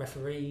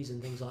referees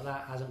and things like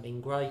that hasn't been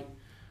great,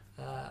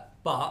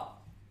 but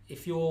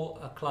if you're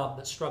a club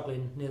that's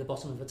struggling near the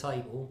bottom of the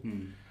table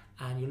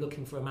and you're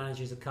looking for a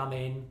manager to come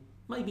in,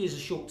 maybe as a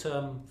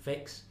short-term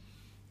fix,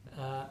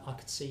 I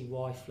could see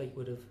why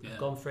Fleetwood have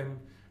gone for him.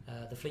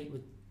 The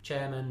Fleetwood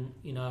chairman,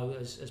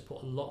 has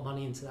put a lot of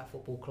money into that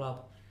football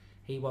club.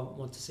 He won't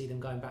want to see them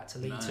going back to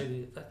League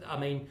Two. I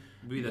mean,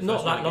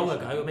 not that long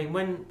ago. I mean,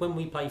 when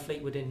we play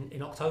Fleetwood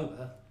in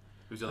October,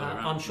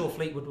 I'm sure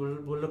Fleetwood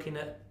were looking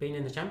at being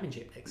in the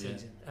Championship next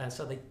season.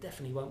 So they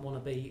definitely won't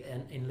want to be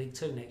in League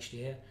Two next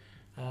year.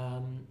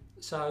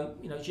 So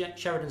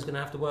Sheridan's going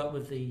to have to work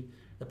with the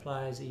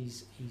players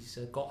he's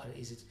got at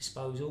his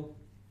disposal,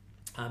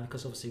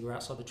 because obviously we're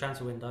outside the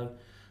transfer window.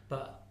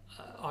 But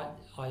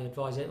I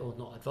advise it, or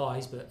not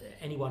advise, but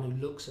anyone who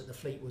looks at the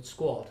Fleetwood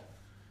squad,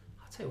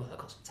 I'll tell you what, they've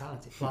got some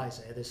talented players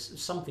there.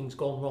 There's something's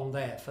gone wrong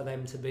there for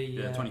them to be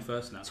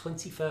 21st now.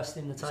 21st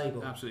in the table.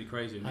 It's absolutely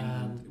crazy.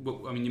 I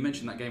mean, you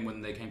mentioned that game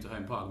when they came to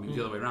Home Park. I mean, it was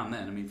the other way around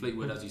then. I mean,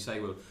 Fleetwood, as you say,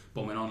 were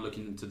bombing on,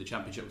 looking to the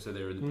Championship, so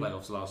they were in the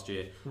playoffs last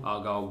year.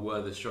 Argyle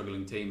were the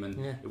struggling team, and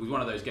it was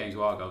one of those games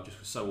where Argyle just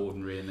was so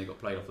ordinary, and they got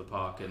played off the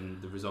park, and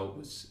the result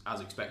was,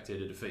 as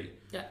expected, a defeat.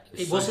 Yeah,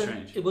 it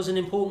was an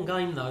important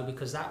game though,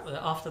 because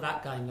after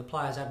that game, the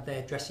players had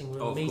their dressing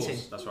room meeting.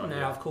 Course, that's right.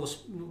 Now, of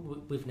course,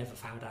 we've never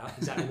found out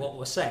exactly what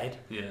was said.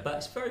 But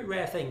it's a very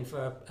rare thing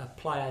for a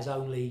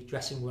players-only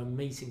dressing room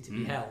meeting to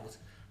be held,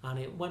 and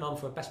it went on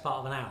for the best part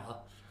of an hour.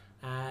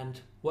 And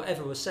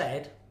whatever was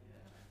said,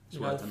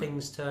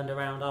 things turned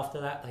around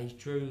after that. They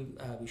drew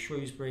with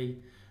Shrewsbury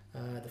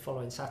the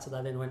following Saturday.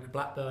 Then they went to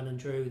Blackburn and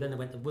drew. Then they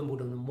went to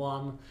Wimbledon and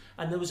won.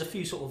 And there was a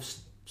few sort of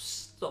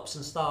stops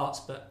and starts,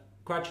 but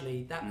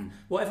gradually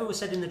whatever was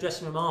said in the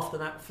dressing room after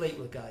that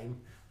Fleetwood game,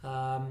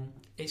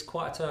 it's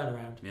quite a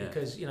turnaround,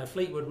 because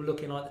Fleetwood were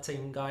looking like the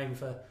team going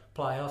for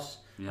playoffs,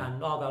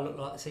 and Argyle looked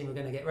like the team were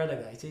going to get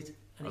relegated,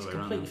 and it's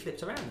completely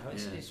flipped around now.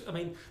 I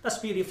mean, that's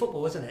the beauty of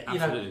football, isn't it?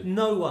 Absolutely.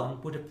 No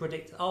one would have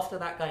predicted after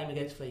that game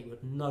against Fleetwood.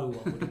 No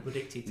one would have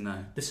predicted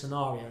the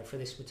scenario for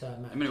this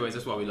return match. In many ways,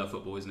 that's why we love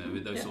football, isn't it?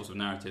 With those sorts of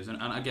narratives, and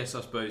I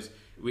suppose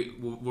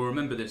we'll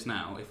remember this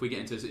now. If we get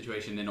into a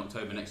situation in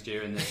October next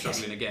year and they're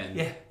struggling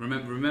again,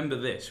 remember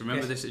this.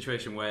 Remember this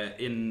situation where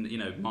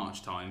in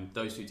March time,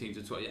 those two teams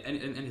are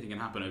anything can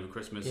happen over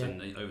Christmas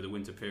and over the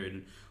winter period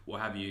and what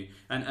have you.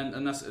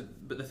 And that's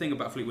but the thing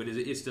about Fleetwood is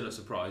it is still a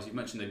surprise. You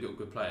mentioned they've got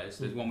good players.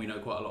 There's one we know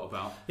quite a lot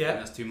about. And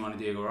that's Toumani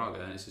Diego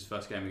Argyle, and it's his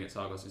first game against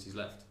Argyle since he's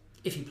left.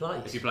 If he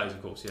plays,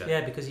 of course,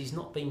 yeah, because he's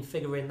not been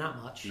figuring that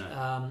much.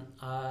 No.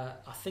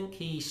 I think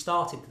he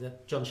started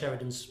John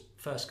Sheridan's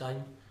first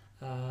game,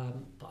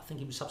 but I think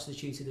he was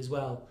substituted as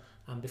well.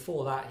 And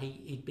before that,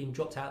 he'd been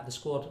dropped out of the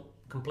squad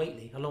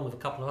completely, along with a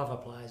couple of other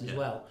players as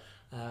well,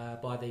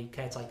 by the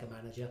caretaker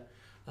manager.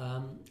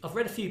 I've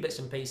read a few bits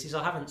and pieces.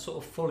 I haven't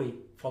sort of fully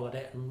followed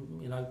it,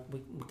 and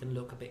we can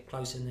look a bit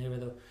closer nearer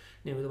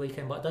the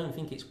weekend. But I don't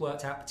think it's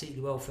worked out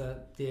particularly well for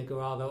Diego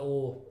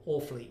Argyle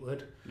or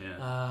Fleetwood.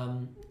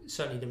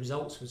 Certainly, the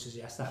results would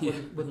suggest that,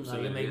 wouldn't they?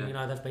 I mean,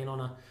 they've been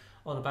on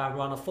a bad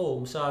run of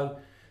form. So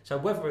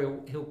whether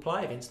he'll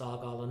play against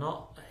Argyle or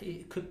not,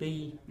 it could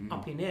be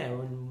up in the air,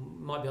 and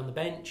might be on the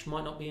bench,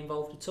 might not be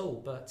involved at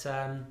all. But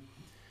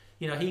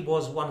he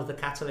was one of the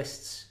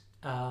catalysts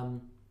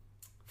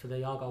for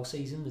the Argyle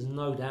season. There's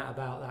no doubt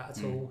about that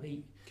at all.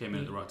 He came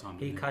in at the right time.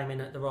 He came in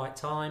at the right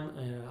time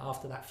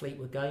after that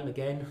Fleetwood game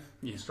again.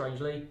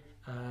 Strangely,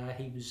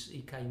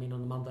 he came in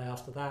on the Monday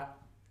after that,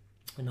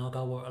 and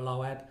Argyle were at a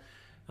low ebb.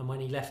 And when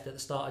he left at the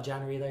start of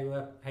January, they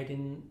were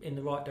heading in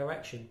the right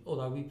direction.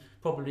 Although we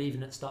probably,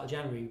 even at the start of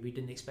January, we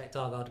didn't expect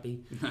Argyle to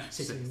be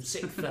sitting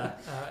sixth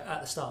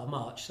at the start of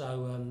March.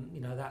 So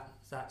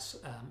that's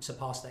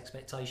surpassed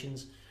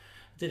expectations.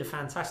 Did a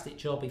fantastic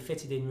job. He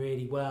fitted in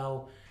really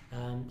well.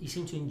 He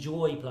seemed to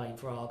enjoy playing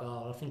for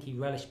Argyle. I think he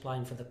relished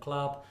playing for the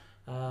club.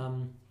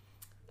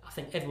 I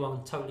think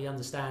everyone totally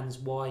understands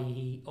why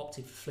he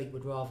opted for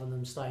Fleetwood rather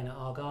than staying at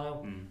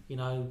Argyle.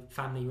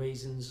 Family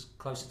reasons,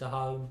 closer to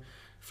home.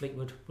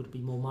 Fleetwood would be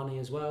more money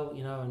as well,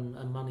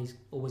 and money's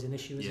always an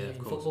issue, isn't it,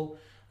 in football?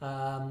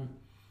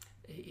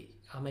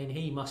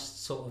 He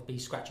must sort of be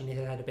scratching his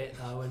head a bit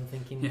though and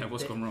thinking,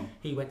 what's gone wrong?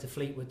 He went to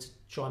Fleetwood to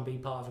try and be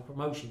part of a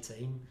promotion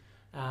team,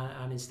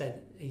 and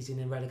instead he's in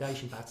a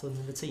relegation battle,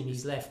 and the team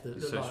he's left that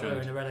look like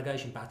they're in a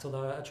relegation battle,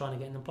 they're trying to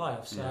get in the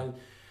playoffs. So,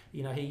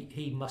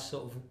 he must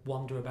sort of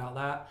wonder about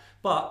that.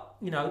 But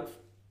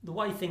the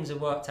way things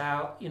have worked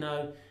out,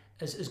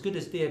 as good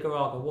as Diego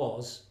Argyle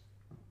was,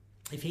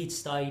 if he'd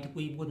stayed,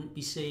 we wouldn't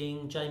be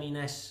seeing Jamie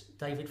Ness,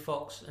 David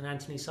Fox and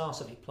Anthony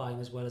Sarcevic playing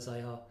as well as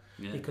they are,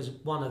 because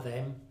one of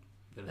them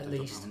at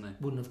least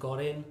wouldn't have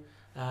got in.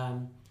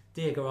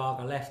 Diego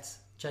Argyle left,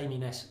 Jamie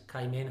Ness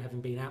came in, having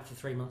been out for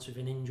 3 months with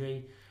an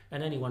injury,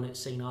 and anyone that's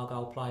seen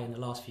Argyle play in the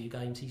last few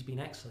games, he's been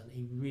excellent.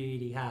 He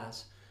really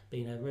has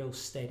been a real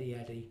steady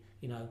Eddie,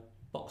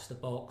 box to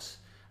box.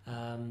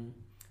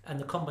 And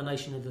the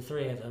combination of the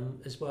three of them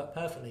has worked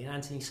perfectly. And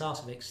Anthony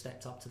Sarcevic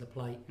stepped up to the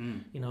plate.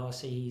 I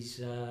see he's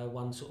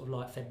won sort of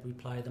like February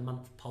Player of the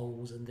Month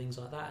polls and things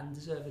like that, and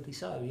deservedly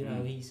so.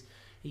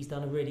 He's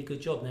done a really good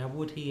job. Now,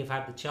 would he have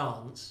had the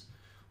chance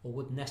or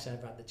would Nesta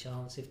have had the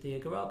chance if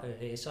Diagouraga were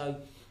here?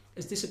 So,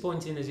 as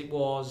disappointing as it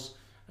was,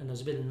 and there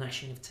was a bit of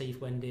gnashing of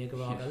teeth when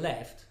Diagouraga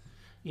left,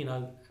 you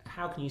know,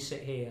 how can you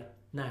sit here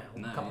now,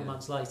 a couple of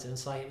months later, and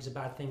say it was a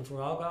bad thing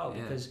for Argyle?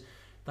 Because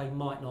they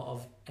might not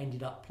have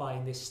ended up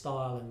playing this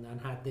style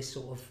and had this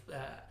sort of...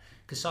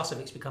 Because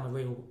Sasovic's become a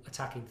real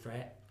attacking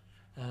threat.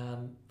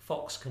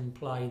 Fox can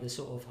play the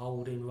sort of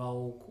holding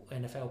role,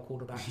 NFL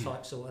quarterback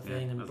type sort of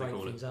thing, and break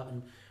things up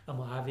and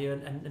what have you.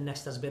 And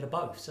Nest does a bit of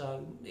both,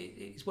 so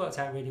it's worked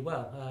out really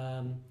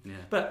well.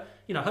 But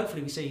you know,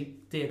 hopefully we see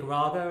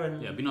Diagouraga,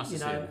 and it'd be nice to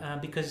see him.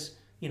 Because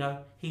you know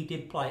he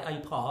did play a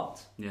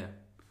part.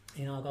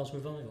 In Argyle's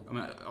revival. I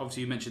mean,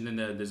 obviously you mentioned in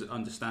there's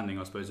understanding,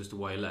 I suppose, as to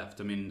why he left.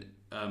 I mean,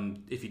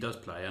 if he does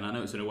play, and I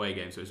know it's an away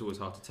game, so it's always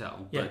hard to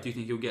tell. But do you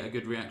think he'll get a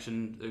good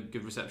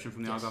reception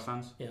from the Argyle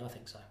fans? Yeah, I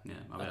think so. Yeah,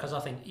 because I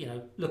think, you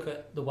know, look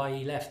at the way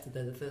he left,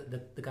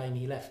 the game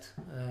he left.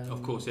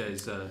 Of course,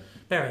 it's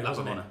Bury, lap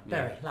wasn't of it? honour.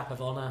 Bury, lap of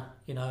honour.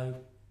 You know,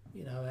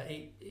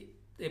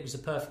 it was a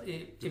perfect.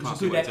 It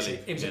was a classy good way to exit.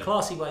 leave. It was a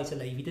classy way to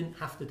leave. He didn't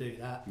have to do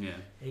that. Yeah,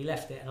 he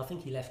left it, and I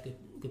think he left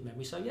good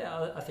memory. So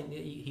yeah, I think that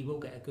he will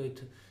get a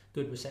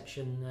good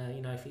reception.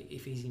 You know,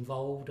 if he's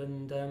involved,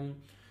 and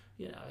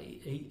you know,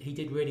 he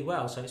did really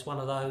well. So it's one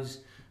of those.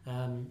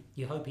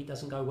 You hope it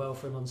doesn't go well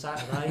for him on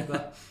Saturday,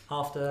 but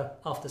after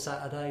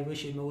Saturday,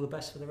 wish him all the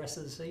best for the rest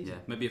of the season. Yeah,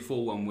 maybe a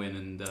 4-1 win,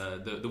 and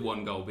the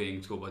one goal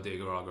being scored by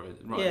Diagouraga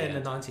right in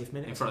the 90th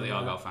minute in front of the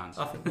Argyle fans.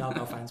 I think the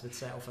Argyle fans would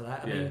settle for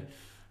that. I mean,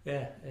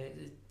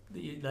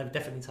 they would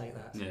definitely take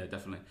that. Yeah,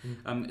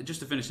 definitely. Just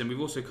to finish, then we've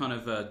also kind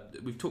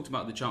of we've talked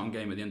about the Charlton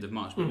game at the end of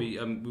March, but we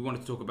wanted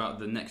to talk about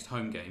the next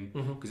home game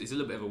because it's a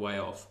little bit of a way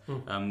off,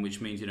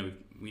 which means, you know,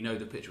 we know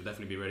the pitch will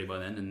definitely be ready by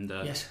then,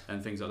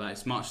 and things like that.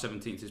 It's March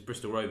 17th. It's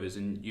Bristol Rovers,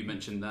 and you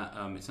mentioned that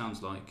it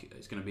sounds like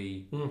it's going to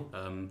be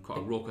quite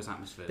a raucous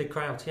atmosphere. Big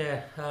crowd,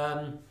 yeah.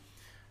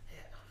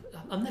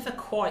 I'm never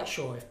quite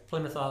sure if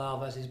Plymouth Argyle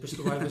versus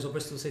Bristol Rovers or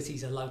Bristol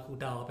City's a local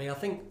derby. I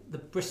think the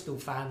Bristol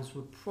fans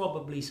would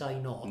probably say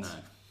not. No.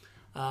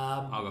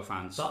 Argyle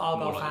fans, but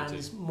Argyle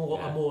fans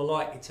are more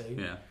likely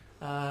to.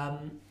 Yeah.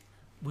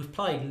 We've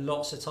played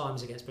lots of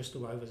times against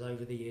Bristol Rovers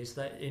over the years.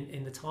 That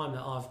in the time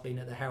that I've been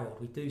at the Herald,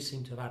 we do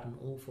seem to have had an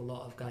awful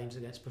lot of games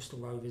against Bristol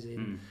Rovers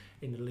in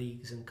the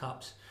leagues and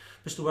cups.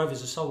 Bristol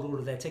Rovers have sold all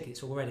of their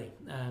tickets already,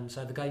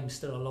 so the game's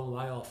still a long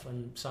way off.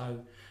 And so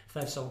if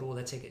they've sold all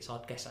their tickets,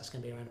 I'd guess that's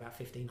going to be around about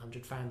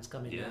 1,500 fans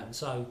coming down.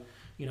 So,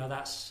 you know,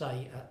 that's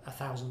say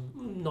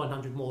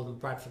 1,900 more than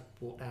Bradford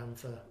brought down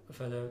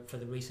for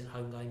the recent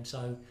home game.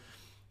 So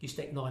you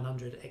stick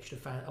 900 extra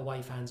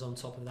away fans on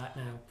top of that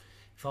now.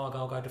 If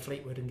Argyle go to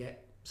Fleetwood and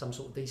get some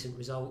sort of decent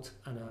result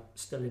and are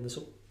still in the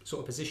sort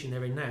of position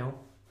they're in now,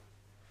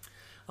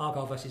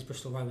 Argyle versus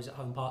Bristol Rovers at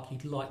Home Park,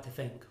 you'd like to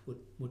think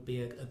would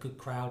be a good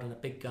crowd and a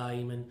big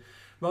game. And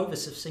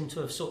Rovers have seemed to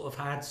have sort of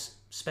had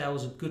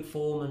spells of good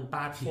form and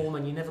bad form,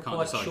 and you're never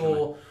quite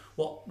sure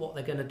what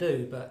they're going to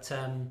do. But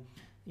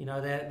you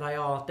know, they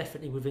are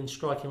definitely within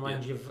striking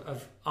range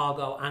of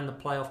Argyle and the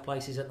playoff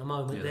places at the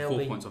moment. Yeah, they're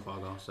 4 points off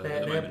Argyle, so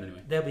at the moment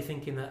anyway. They'll be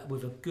thinking that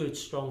with a good,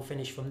 strong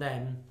finish from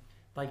them,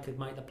 they could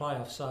make the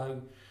playoffs. So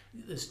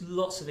there's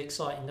lots of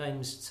exciting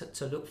games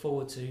to look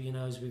forward to, you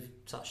know, as we've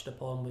touched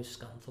upon with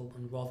Scunthorpe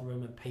and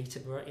Rotherham and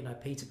Peterborough. You know,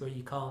 Peterborough,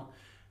 you can't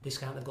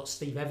discount. They've got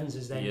Steve Evans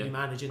as their new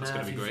manager now. That's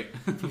going to be great.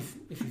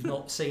 if you've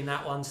not seen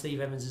that one,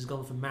 Steve Evans has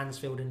gone from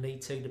Mansfield in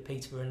League 2 to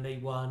Peterborough in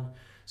League 1.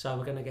 So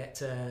we're going to get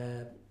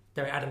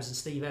Derek Adams and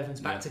Steve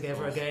Evans back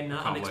together again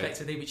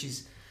unexpectedly,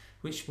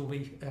 which will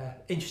be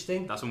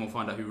interesting. That's when we'll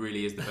find out who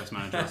really is the best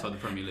manager outside the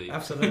Premier League.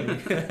 Absolutely.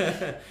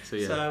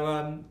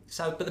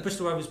 So but the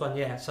Bristol Rovers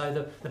one,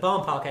 so the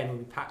Barn Park end will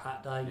be packed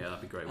that day. Yeah,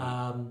 that'd be great.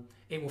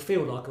 It will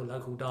feel like a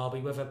local derby,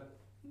 whether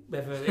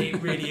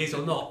it really is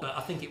or not. But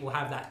I think it will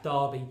have that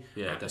derby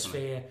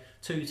atmosphere. Definitely.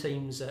 Two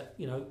teams that,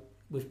 you know,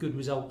 with good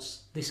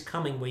results this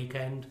coming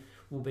weekend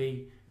will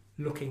be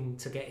looking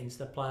to get into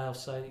the playoffs.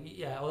 So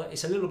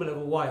it's a little bit of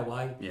a way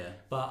away. Yeah.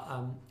 But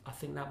I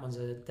think that one's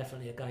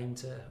definitely a game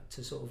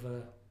to sort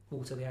of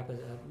water the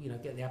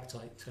get the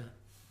appetite.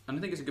 And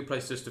I think it's a good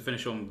place just to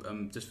finish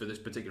on just for this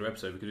particular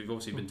episode, because we've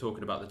obviously been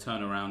talking about the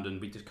turnaround and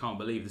we just can't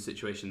believe the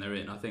situation they're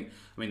in.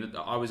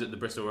 I was at the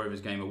Bristol Rovers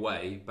game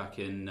away back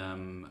in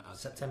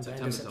September,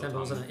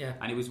 wasn't it? Yeah.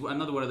 And it was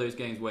another one of those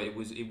games where it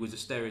was a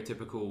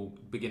stereotypical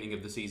beginning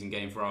of the season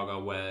game for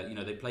Argyle, where, you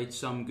know, they played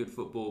some good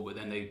football, but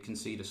then they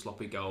concede a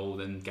sloppy goal,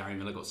 then Gary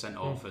Miller got sent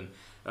off,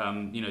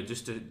 and you know,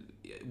 just to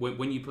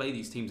when you play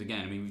these teams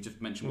again, I mean, we've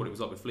just mentioned what it was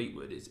like with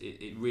Fleetwood.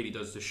 It really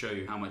does just show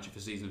you how much of a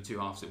season of two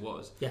halves it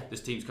was. Yeah.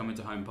 This team's coming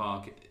to Home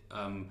Park,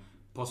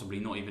 possibly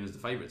not even as the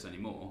favourites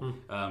anymore.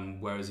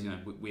 Whereas, you know,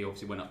 we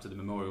obviously went up to the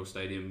Memorial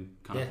Stadium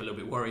kind of a little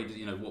bit worried,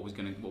 you know, what was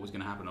going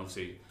to happen.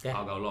 Obviously,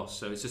 Argyle lost,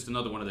 so it's just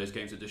another one of those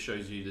games that just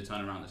shows you the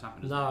turnaround that's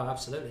happened. No,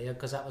 absolutely,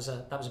 because that was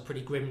a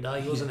pretty grim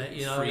day, wasn't it?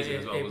 You know,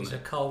 it was a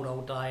cold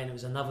old day, and it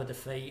was another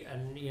defeat,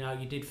 and you know,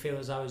 you did feel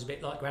as though it was a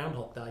bit like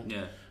Groundhog Day.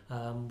 Yeah.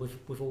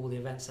 With all the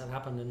events that have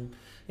happened, and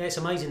it's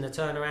amazing the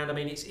turnaround. I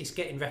mean, it's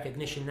getting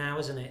recognition now,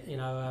 isn't it? You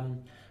know,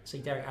 See,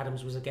 Derek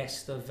Adams was a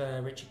guest of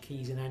Richard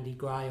Keys and Andy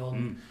Gray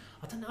on.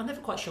 I'm never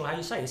quite sure how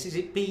you say this. Is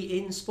it Be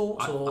In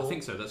Sports? I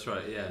think so. That's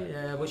right. Yeah.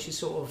 Yeah, which is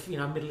sort of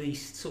Middle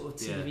East sort of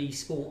TV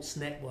sports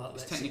network.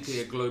 It's technically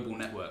a global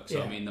network.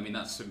 So I mean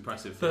that's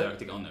impressive for Derek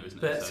to get on there, isn't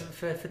it? But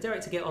for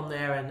Derek to get on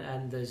there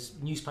and there's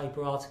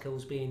newspaper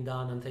articles being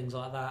done and things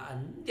like that,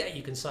 and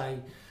you can say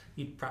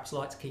you'd perhaps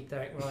like to keep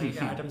Derek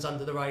Adams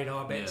under the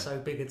radar a bit, so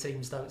bigger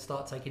teams don't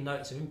start taking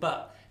notice of him.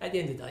 But at the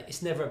end of the day,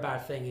 it's never a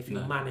bad thing if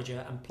your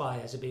manager and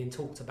players are being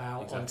talked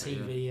about on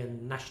TV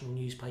and national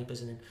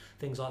newspapers and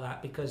things like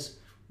that. Because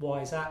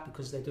why is that?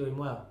 Because they're doing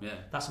well. Yeah.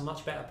 That's a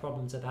much better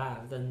problem to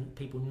have than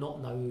people not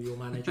know who your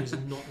manager is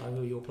and not know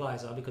who your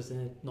players are because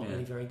they're not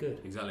really very good.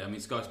 Exactly. I mean,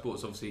 Sky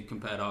Sports obviously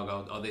compared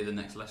Argyle. Are they the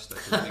next Leicester?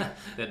 I think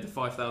they had the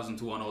 5,000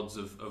 to 1 odds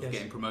of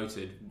getting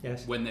promoted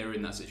when they were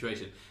in that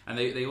situation. And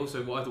they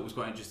also, what I thought was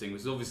quite interesting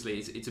was obviously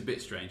it's a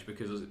bit strange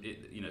because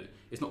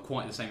it's not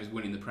quite the same as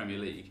winning the Premier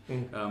League.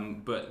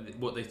 But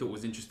what they thought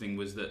was interesting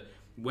was that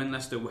when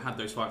Leicester had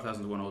those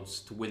 5,000 to 1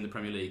 odds to win the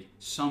Premier League,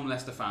 some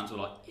Leicester fans were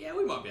like, yeah,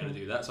 we might be able to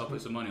do that, so I'll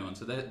put some money on.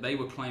 So they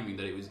were claiming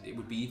that it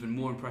would be even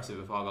more impressive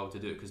if Argyle were to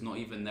do it, because not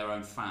even their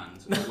own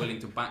fans were willing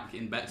to back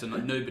in bets,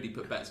 and nobody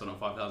put bets on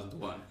 5,000 to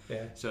 1.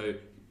 Yeah. So,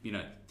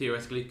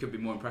 theoretically, it could be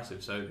more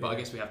impressive. So, but I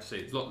guess we have to see.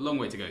 It's a long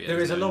way to go yet. There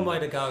is a long way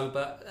to go,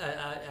 but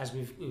as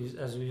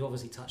we've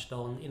obviously touched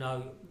on,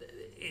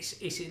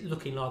 it's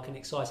looking like an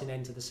exciting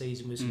end to the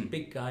season with some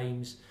big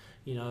games.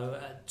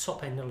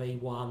 Top end of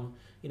League One.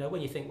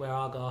 When you think where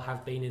Argyle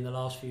have been in the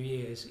last few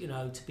years,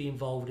 to be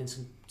involved in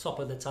some top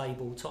of the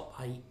table, top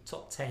 8,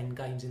 top 10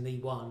 games in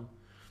League One,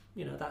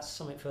 that's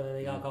something for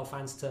the Argyle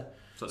fans to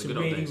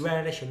really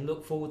relish and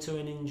look forward to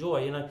and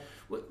enjoy.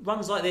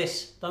 Runs like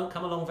this don't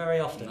come along very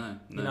often.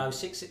 No.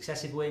 6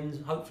 successive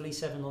wins, hopefully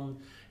 7 on.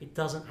 It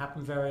doesn't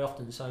happen very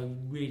often, so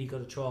really got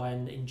to try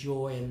and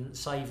enjoy and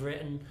savour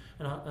it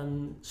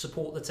and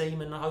support the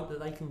team, and I hope that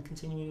they can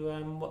continue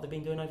what they've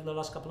been doing over the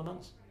last couple of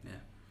months. Yeah.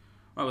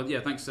 Well,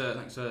 thanks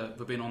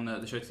for being on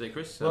the show today,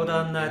 Chris. Well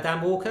done, Dan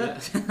Walker.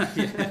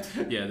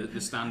 The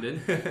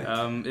stand-in.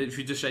 If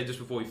you just say just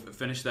before we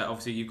finish that,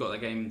 obviously you've got that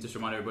game. Just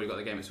remind everybody, you've got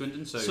the game at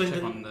Swindon, so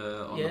check on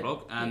the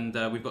blog. And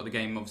we've got the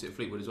game obviously at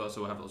Fleetwood as well,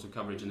 so we'll have lots of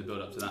coverage in the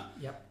build-up to that.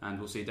 Yep. And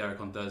we'll see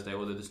Derek on Thursday.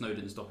 Although the snow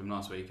didn't stop him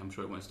last week, I'm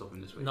sure it won't stop him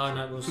this week.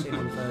 No, we'll see him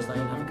on Thursday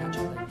and have a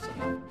catch-up then.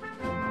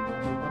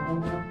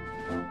 So.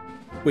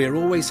 We are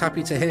always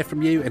happy to hear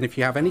from you, and if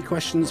you have any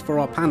questions for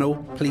our panel,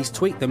 please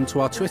tweet them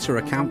to our Twitter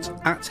account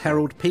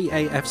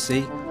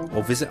 @HeraldPAFC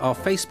or visit our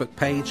Facebook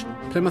page,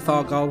 Plymouth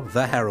Argyle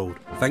The Herald.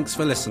 Thanks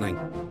for listening.